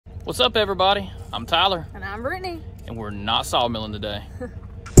What's up, everybody? I'm Tyler. And I'm Brittany. And we're not sawmilling today.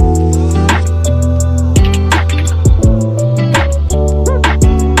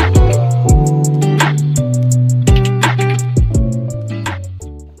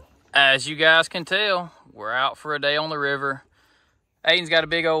 As you guys can tell, we're out for a day on the river. Aiden's got a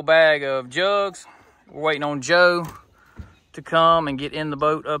big old bag of jugs. We're waiting on Joe to come and get in the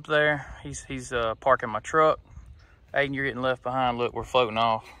boat up there. He's parking my truck. Aiden, you're getting left behind. Look, we're floating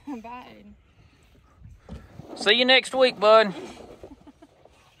off. Bye, Aiden. See you next week, bud.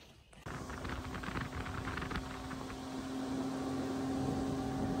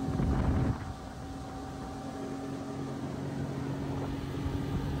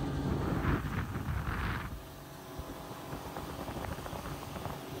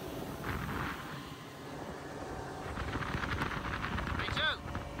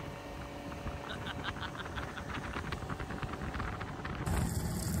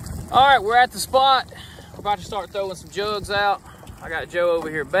 All right, we're at the spot. We're about to start throwing some jugs out. I got Joe over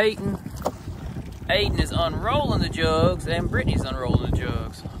here baiting. Aiden is unrolling the jugs and Brittany's unrolling the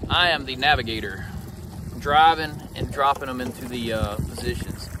jugs. I am the navigator, driving and dropping them into the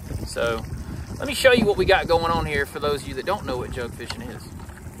positions. So let me show you what we got going on here for those of you that don't know what jug fishing is.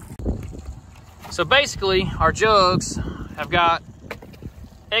 So basically, our jugs have got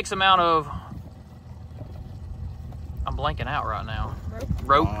X amount of, I'm blanking out right now.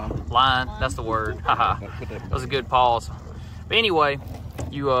 Rope, line, that's the word. Haha. That was a good pause. But anyway,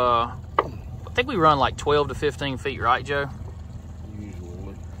 you I think we run like 12 to 15 feet, right, Joe?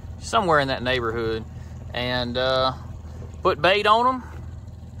 Usually. Somewhere in that neighborhood. And put bait on them,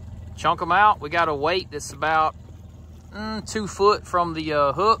 chunk them out. We got a weight that's about 2 foot from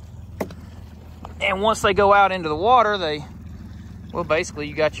the hook. And once they go out into the water, well, basically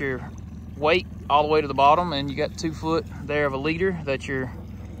you got your weight all the way to the bottom, and you got 2 foot there of a leader that your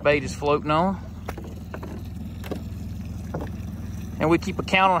bait is floating on. And we keep a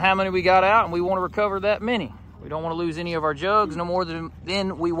count on how many we got out, and we want to recover that many. We don't want to lose any of our jugs no more than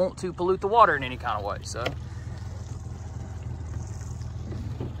we want to pollute the water in any kind of way. So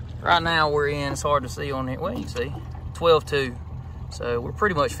right now we're in, it's hard to see on it, well, you can see 12-2. So we're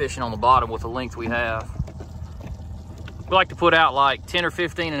pretty much fishing on the bottom with the length we have. We like to put out like 10 or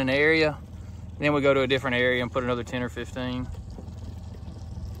 15 in an area. Then we go to a different area and put another 10 or 15.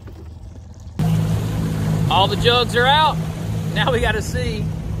 All the jugs are out. Now we got to see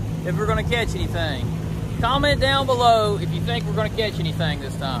if we're going to catch anything. Comment down below if you think we're going to catch anything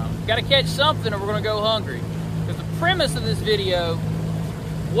this time. Got to catch something or we're going to go hungry. Because the premise of this video,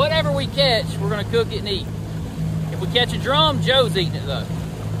 whatever we catch, we're going to cook it and eat. If we catch a drum, Joe's eating it though.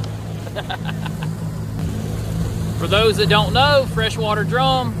 For those that don't know, freshwater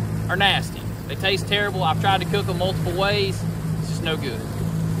drum are nasty. They taste terrible. I've tried to cook them multiple ways. It's just no good.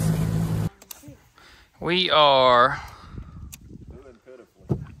 We are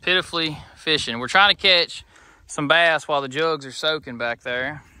pitifully fishing. We're trying to catch some bass while the jugs are soaking back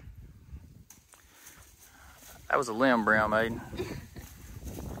there. That was a limb brim, Aiden.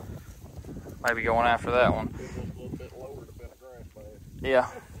 Maybe going after that one. Yeah.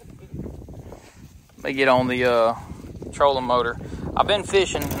 Let me get on the trolling motor. I've been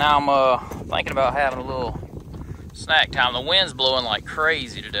fishing. Now I'm thinking about having a little snack time. The wind's blowing like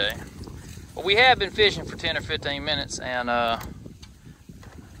crazy today. But we have been fishing for 10 or 15 minutes and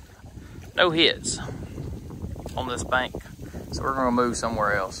no hits on this bank. So we're gonna move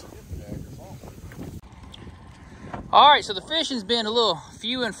somewhere else. All right, so the fishing's been a little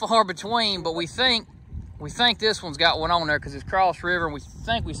few and far between, but we think this one's got one on there because it's cross river, and we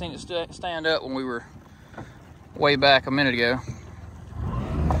think we seen it stand up when we were way back a minute ago.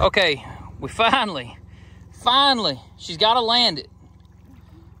 Okay, we finally, she's got to land it,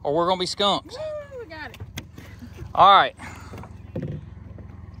 or we're gonna be skunked. Woo, we got it. All right,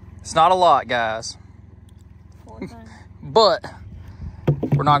 it's not a lot, guys, but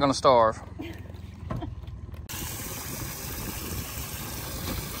we're not gonna starve.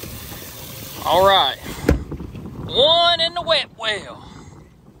 All right, one in the wet well.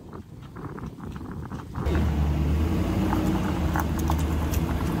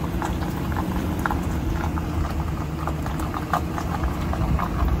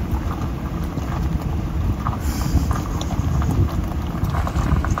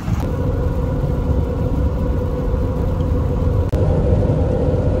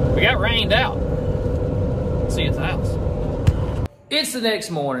 We got rained out. See you at the house. It's the next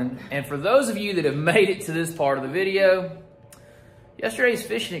morning, and for those of you that have made it to this part of the video, yesterday's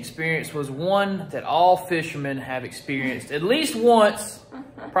fishing experience was one that all fishermen have experienced at least once,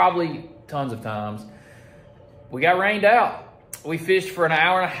 probably tons of times. We got rained out. We fished for an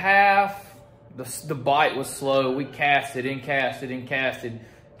hour and a half. The bite was slow. We casted and casted and casted.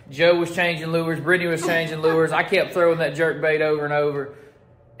 Joe was changing lures. Brittany was changing lures. I kept throwing that jerk bait over and over.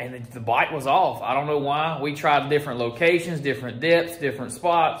 And the bite was off. I don't know why. We tried different locations, different depths, different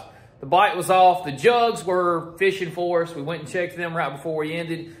spots. The bite was off. The jugs were fishing for us. We went and checked them right before we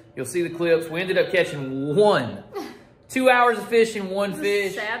ended. You'll see the clips. We ended up catching one. 2 hours of fishing, one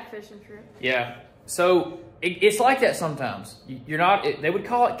fish. Sad fishing trip. Yeah. So it's like that sometimes. You're not, they would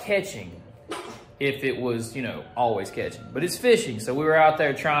call it catching if it was, you know, always catching. But it's fishing. So we were out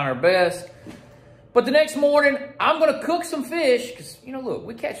there trying our best. But the next morning, I'm going to cook some fish. Because, you know, look,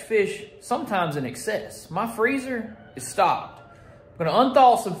 we catch fish sometimes in excess. My freezer is stocked. I'm going to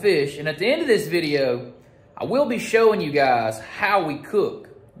unthaw some fish. And at the end of this video, I will be showing you guys how we cook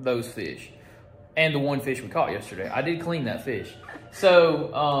those fish. And the one fish we caught yesterday. I did clean that fish.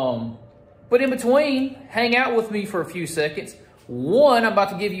 So, but in between, hang out with me for a few seconds. One, I'm about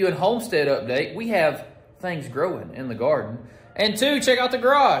to give you a homestead update. We have things growing in the garden. And two, check out the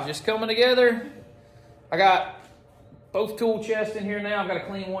garage. It's coming together. I got both tool chests in here now. I've got to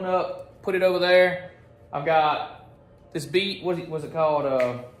clean one up, put it over there. I've got this beat, what's it called?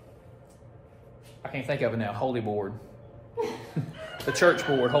 I can't think of it now, holy board. The church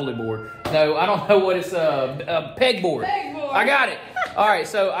board, holy board. No, I don't know what it's, pegboard. Pegboard. I got it. All right,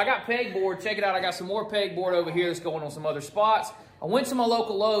 so I got pegboard. Check it out. I got some more pegboard over here that's going on some other spots. I went to my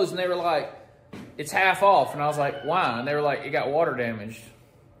local Lowe's and they were like, it's half off. And I was like, why? And they were like, it got water damaged.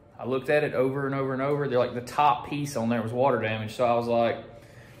 I looked at it over and over and over. They're like, the top piece on there was water damaged. So I was like,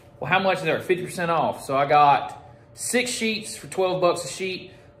 well, how much is there? 50% off. So I got 6 sheets for 12 bucks a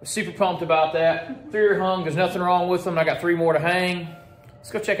sheet. I'm super pumped about that. 3 are hung. There's nothing wrong with them. I got 3 more to hang.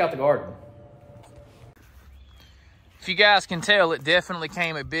 Let's go check out the garden. If you guys can tell, it definitely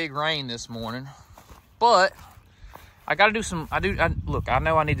came a big rain this morning. But I got to do some, look, I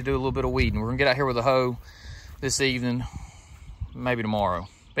know I need to do a little bit of weeding. We're going to get out here with a hoe this evening, maybe tomorrow.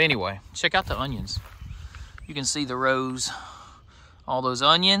 But anyway, check out the onions. You can see the rows, all those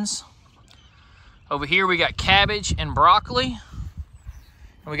onions. Over here we got cabbage and broccoli.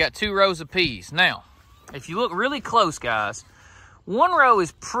 And we got 2 rows of peas. Now, if you look really close, guys, one row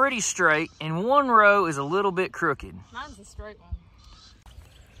is pretty straight and one row is a little bit crooked. Mine's a straight one.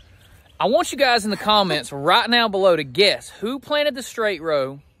 I want you guys in the comments right now below to guess who planted the straight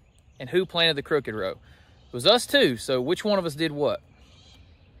row and who planted the crooked row. It was us two, so which one of us did what?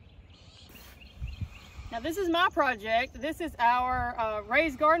 Now this is my project. This is our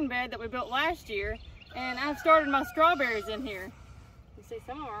raised garden bed that we built last year, and I've started my strawberries in here. You see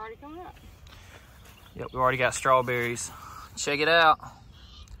some of them are already coming up. Yep, we already got strawberries. Check it out.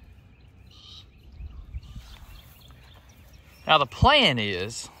 Now the plan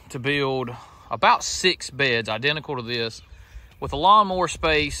is to build about 6 beds identical to this with a lawnmower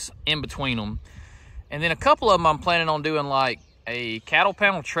space in between them. And then a couple of them I'm planning on doing like a cattle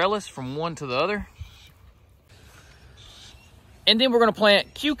panel trellis from one to the other. And then we're gonna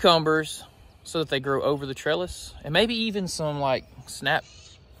plant cucumbers so that they grow over the trellis. And maybe even some like snap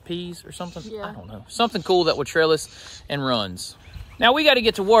peas or something. Yeah. I don't know. Something cool that would trellis and runs. Now we gotta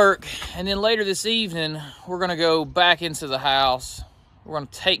get to work, and then later this evening, we're gonna go back into the house. We're gonna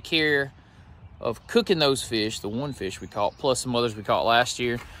take care of cooking those fish, the one fish we caught, plus some others we caught last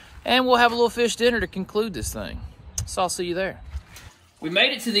year. And we'll have a little fish dinner to conclude this thing. So I'll see you there. We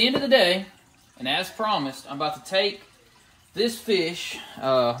made it to the end of the day, and as promised, I'm about to take this fish.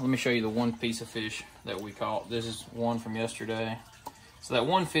 Let me show you the one piece of fish that we caught. This is one from yesterday. So that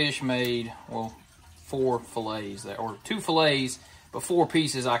one fish made, well, 4 fillets, or 2 fillets, but 4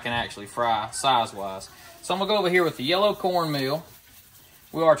 pieces I can actually fry size-wise. So I'm gonna go over here with the yellow cornmeal.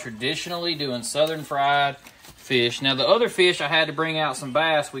 We are traditionally doing southern fried fish. Now the other fish, I had to bring out some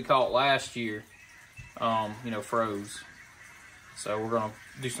bass we caught last year, you know, froze. So we're gonna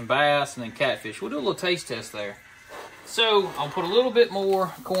do some bass and then catfish. We'll do a little taste test there. So I'll put a little bit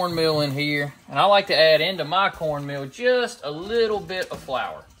more cornmeal in here, and I like to add into my cornmeal just a little bit of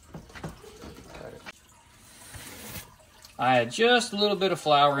flour. I add just a little bit of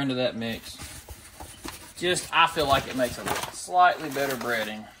flour into that mix. I feel like it makes a slightly better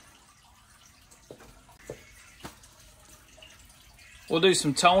breading. We'll do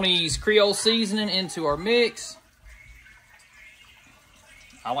some Tony's Creole seasoning into our mix.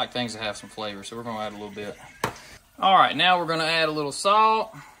 I like things that have some flavor, so we're gonna add a little bit. All right, now we're gonna add a little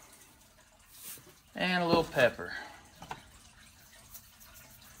salt and a little pepper.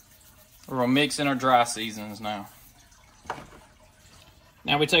 We're gonna mix in our dry seasonings now.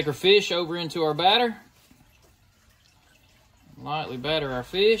 Now we take our fish over into our batter. Lightly batter our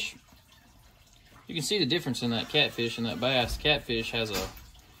fish. You can see the difference in that catfish and that bass. Catfish has a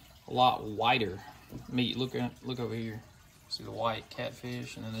lot whiter meat. Look over here. See the white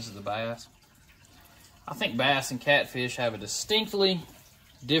catfish, and then this is the bass. I think bass and catfish have a distinctly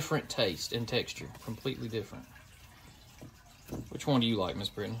different taste and texture. Completely different. Which one do you like, Miss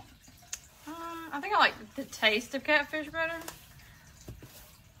Brittany? I think I like the taste of catfish better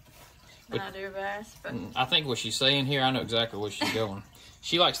than I do bass. But I think what she's saying here, I know exactly where she's going.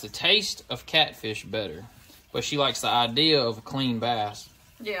 She likes the taste of catfish better, but she likes the idea of a clean bass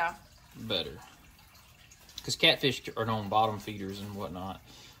better. Because catfish are on bottom feeders and whatnot,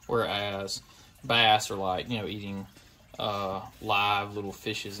 whereas bass are like, you know, eating live little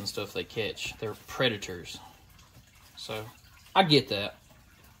fishes and stuff they catch. They're predators. So, I get that.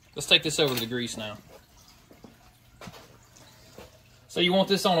 Let's take this over to the grease now. So you want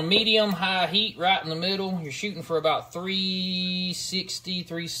this on a medium-high heat right in the middle. You're shooting for about 360,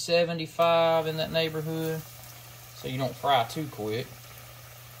 375 in that neighborhood. So you don't fry too quick.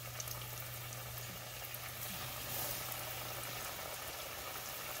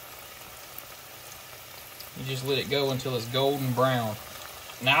 You just let it go until it's golden brown.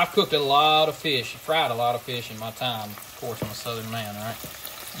 Now, I've cooked a lot of fish, fried a lot of fish in my time. Of course, I'm a southern man, all right?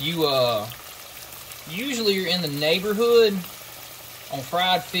 You, usually you're in the neighborhood on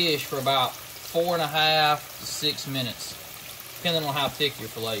fried fish for about 4.5 to 6 minutes, depending on how thick your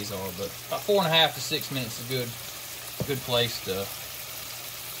fillets are. But about 4.5 to 6 minutes is a good place to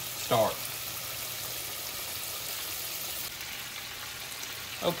start.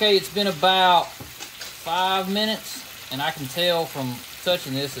 Okay, it's been about 5 minutes, and I can tell from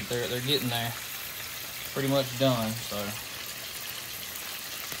touching this that they're getting there, pretty much done. So if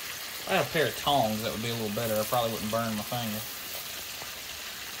I had a pair of tongs, that would be a little better. I probably wouldn't burn my finger.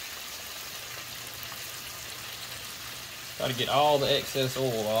 Got to get all the excess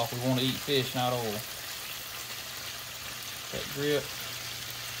oil off. We want to eat fish, not oil. That grip.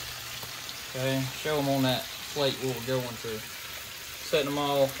 Okay, show them on that plate where we're going to. Setting them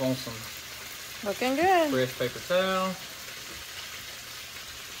off on some looking good. fresh paper towel.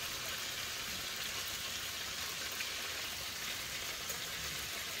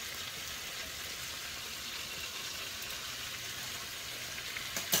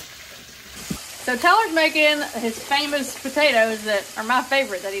 So Tyler's making his famous potatoes that are my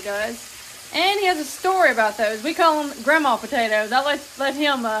favorite that he does. And he has a story about those. We call them grandma potatoes. I'll let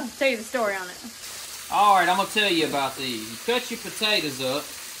him tell you the story on it. All right, I'm going to tell you about these. You cut your potatoes up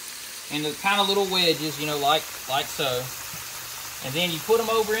into kind of little wedges, you know, like so. And then you put them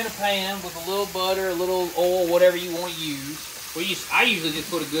over in a pan with a little butter, a little oil, whatever you want to use. I usually just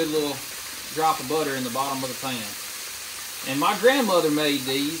put a good little drop of butter in the bottom of the pan. And my grandmother made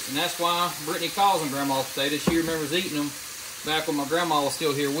these, and that's why Brittany calls them grandma's potatoes. She remembers eating them back when my grandma was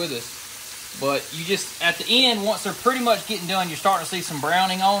still here with us. But you just, at the end, once they're pretty much getting done, you're starting to see some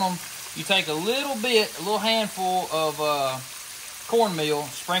browning on them. You take a little handful of cornmeal,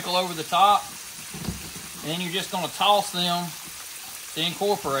 sprinkle over the top, and then you're just going to toss them to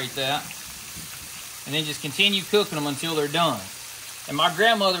incorporate that. And then just continue cooking them until they're done. And my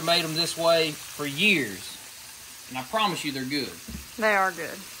grandmother made them this way for years. And I promise you they're good. They are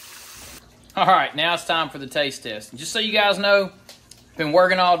good. All right, now it's time for the taste test. And just so you guys know, been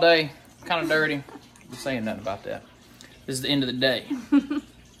working all day, kind of dirty. I'm saying nothing about that. This is the end of the day.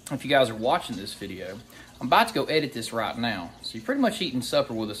 If you guys are watching this video, I'm about to go edit this right now. So you're pretty much eating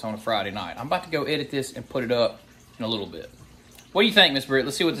supper with us on a Friday night. I'm about to go edit this and put it up in a little bit. What do you think, Miss Britt?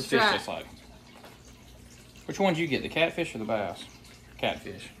 Let's see what this fish tastes like. Which one did you get, the catfish or the bass?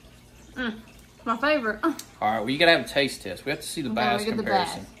 Catfish. My favorite. All right, well, you got to have a taste test. We have to see the bass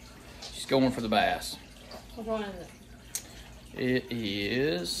comparison. She's going for the bass. Which one is it? It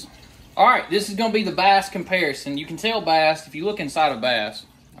is... All right, this is going to be the bass comparison. You can tell bass, if you look inside a bass,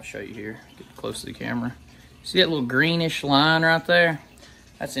 I'll show you here, get close to the camera. See that little greenish line right there?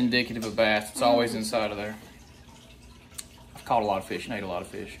 That's indicative of bass. It's always inside of there. I've caught a lot of fish and ate a lot of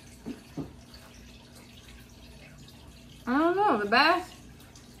fish. I don't know, the bass,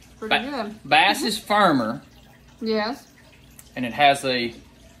 pretty good. Bass is firmer. Yes. And it has I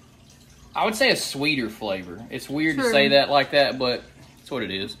would say a sweeter flavor. It's weird True. to say that like that, but that's what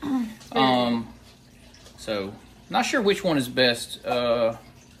it is. So, not sure which one is best.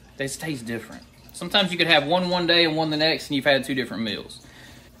 They taste different. Sometimes you could have one day and one the next, and you've had two different meals.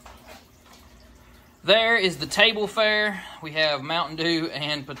 There is the table fare. We have Mountain Dew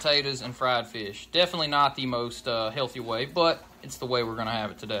and potatoes and fried fish. Definitely not the most healthy way, but it's the way we're going to have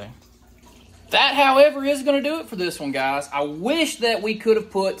it today. That, however, is going to do it for this one, guys. I wish that we could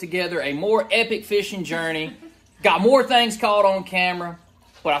have put together a more epic fishing journey. Got more things caught on camera.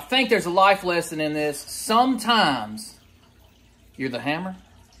 But I think there's a life lesson in this. Sometimes you're the hammer,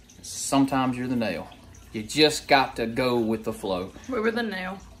 sometimes you're the nail. You just got to go with the flow. We were the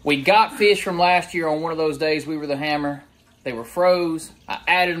nail. We got fish from last year on one of those days we were the hammer. They were froze. I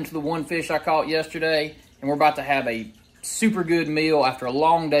added them to the one fish I caught yesterday, and we're about to have a super good meal after a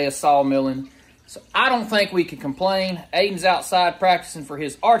long day of sawmilling. So I don't think we can complain. Aiden's outside practicing for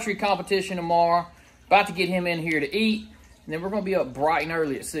his archery competition tomorrow. About to get him in here to eat. And then we're going to be up bright and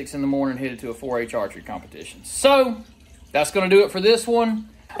early at 6 in the morning headed to a 4-H archery competition. So that's going to do it for this one.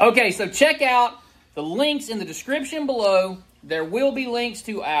 Okay, so check out the links in the description below. There will be links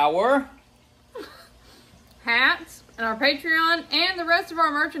to our hats and our Patreon and the rest of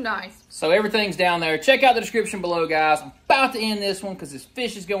our merchandise. So everything's down there. Check out the description below, guys. I'm about to end this one because this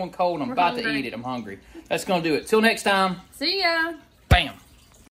fish is going cold and I'm about to eat it. I'm hungry. That's going to do it. Till next time. See ya. Bam.